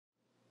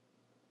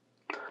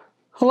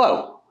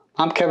Hello,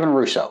 I'm Kevin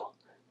Russo,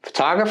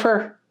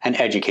 photographer and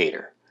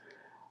educator.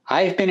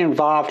 I have been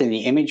involved in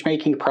the image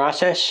making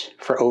process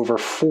for over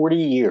 40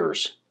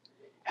 years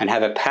and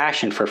have a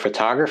passion for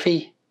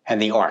photography and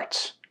the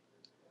arts.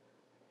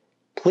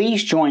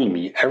 Please join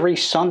me every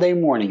Sunday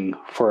morning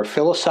for a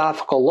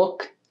philosophical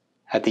look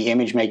at the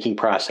image making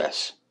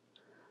process.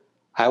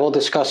 I will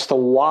discuss the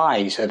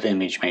whys of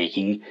image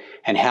making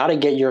and how to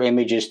get your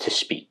images to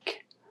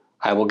speak.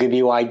 I will give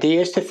you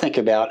ideas to think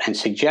about and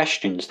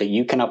suggestions that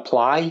you can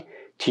apply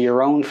to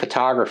your own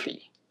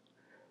photography.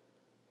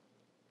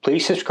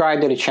 Please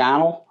subscribe to the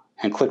channel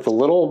and click the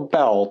little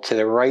bell to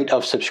the right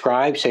of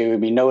subscribe so you will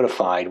be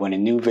notified when a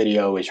new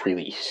video is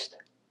released.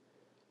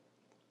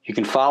 You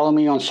can follow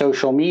me on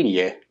social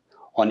media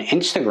on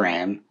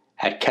Instagram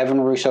at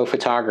Kevin Russo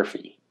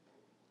Photography,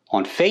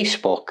 on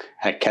Facebook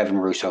at Kevin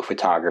Russo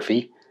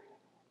Photography,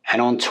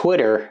 and on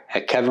Twitter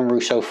at Kevin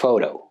Russo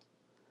Photo.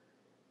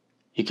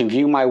 You can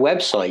view my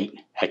website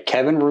at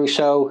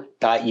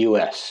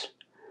kevinrusso.us.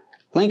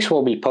 Links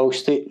will be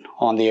posted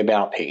on the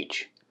About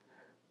page.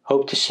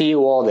 Hope to see you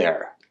all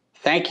there.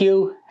 Thank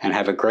you and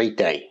have a great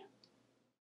day.